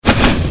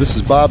This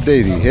is Bob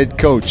Davie, head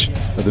coach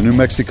of the New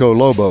Mexico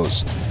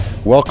Lobos.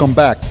 Welcome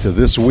back to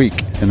This Week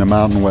in the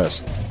Mountain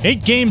West.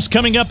 8 games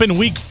coming up in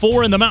Week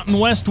 4 in the Mountain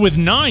West with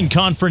 9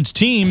 conference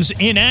teams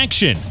in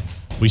action.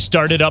 We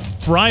started up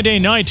Friday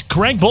night.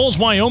 Craig Bowles,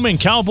 Wyoming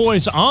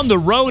Cowboys on the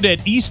road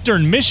at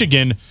Eastern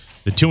Michigan.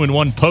 The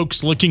 2-1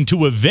 Pokes looking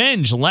to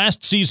avenge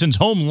last season's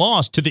home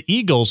loss to the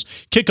Eagles.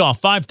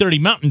 Kickoff 5:30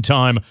 Mountain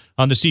Time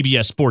on the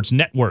CBS Sports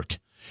Network.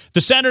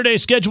 The Saturday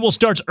schedule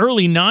starts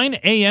early, 9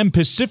 a.m.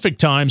 Pacific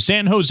Time.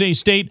 San Jose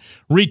State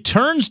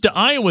returns to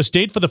Iowa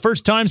State for the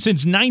first time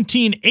since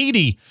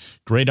 1980.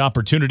 Great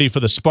opportunity for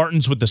the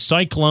Spartans with the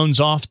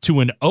Cyclones off to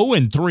an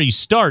 0-3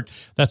 start.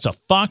 That's a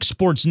Fox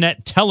Sports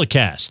Net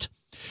telecast.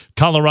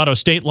 Colorado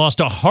State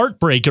lost a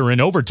heartbreaker in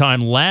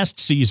overtime last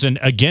season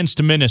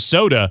against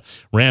Minnesota.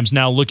 Rams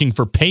now looking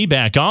for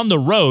payback on the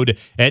road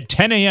at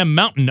 10 a.m.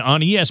 Mountain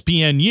on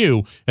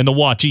ESPNU and the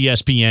Watch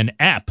ESPN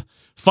app.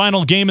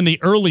 Final game in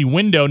the early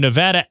window,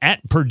 Nevada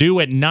at Purdue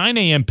at 9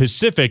 a.m.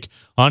 Pacific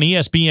on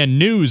ESPN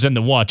News and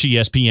the Watch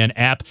ESPN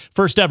app.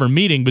 First ever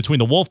meeting between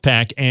the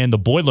Wolfpack and the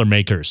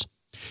Boilermakers.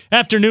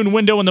 Afternoon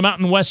window in the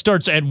Mountain West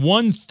starts at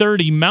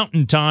 1:30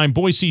 Mountain Time.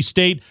 Boise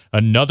State,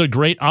 another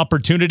great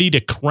opportunity to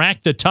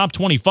crack the top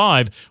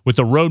 25 with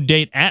a road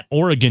date at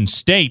Oregon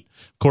State.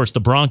 Of course, the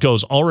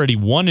Broncos already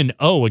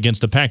 1-0 against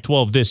the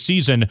Pac-12 this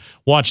season.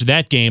 Watch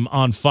that game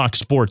on Fox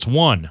Sports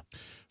 1.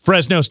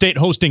 Fresno State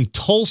hosting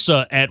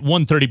Tulsa at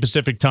 1:30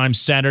 Pacific Time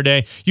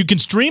Saturday. You can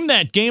stream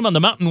that game on the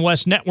Mountain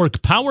West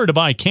Network powered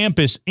by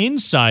Campus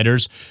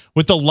Insiders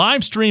with the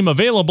live stream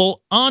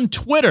available on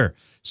Twitter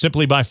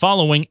simply by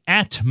following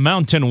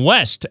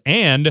 @MountainWest.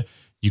 And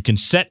you can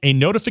set a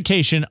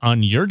notification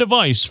on your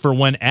device for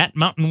when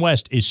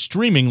 @MountainWest is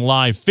streaming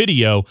live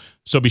video,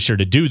 so be sure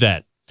to do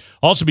that.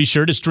 Also be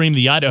sure to stream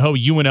the Idaho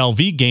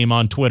UNLV game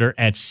on Twitter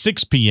at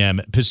 6 p.m.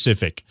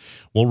 Pacific.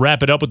 We'll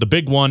wrap it up with the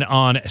big one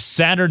on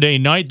Saturday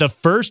night, the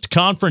first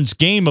conference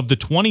game of the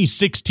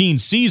 2016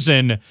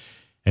 season.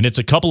 And it's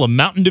a couple of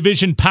Mountain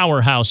Division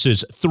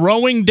powerhouses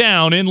throwing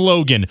down in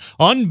Logan.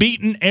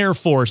 Unbeaten Air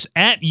Force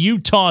at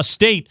Utah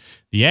State.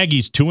 The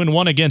Aggies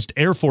 2-1 against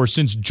Air Force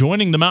since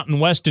joining the Mountain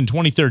West in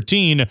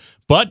 2013,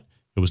 but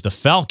it was the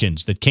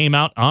Falcons that came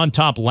out on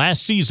top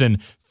last season,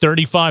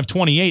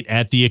 35-28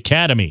 at the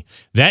Academy.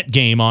 That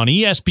game on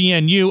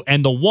ESPNU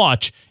and the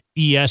Watch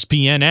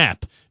ESPN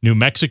app. New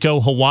Mexico,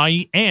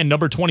 Hawaii, and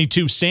number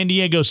 22 San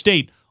Diego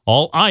State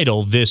all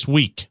idle this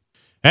week.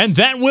 And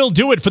that will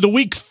do it for the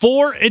Week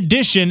 4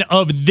 edition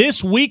of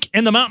This Week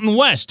in the Mountain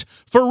West.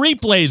 For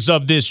replays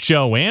of this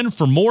show and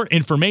for more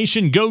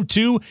information, go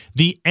to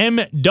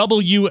themw.com.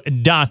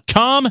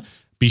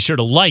 Be sure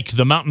to like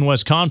the Mountain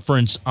West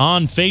Conference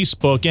on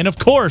Facebook. And, of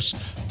course,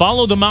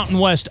 follow the Mountain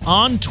West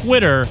on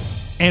Twitter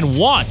and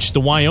watch the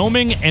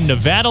Wyoming and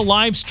Nevada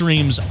live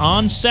streams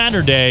on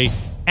Saturday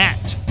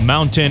at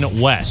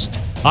Mountain West.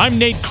 I'm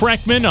Nate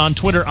Kreckman. On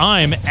Twitter,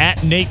 I'm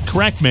 @Nate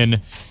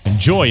Kreckman.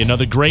 Enjoy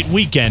another great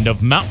weekend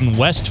of Mountain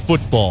West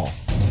football.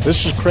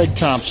 This is Craig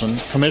Thompson,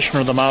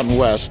 Commissioner of the Mountain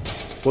West.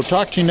 We'll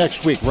talk to you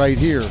next week. Right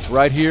here.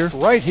 Right here?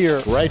 Right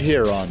here. Right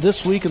here on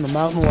This Week in the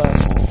Mountain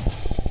West.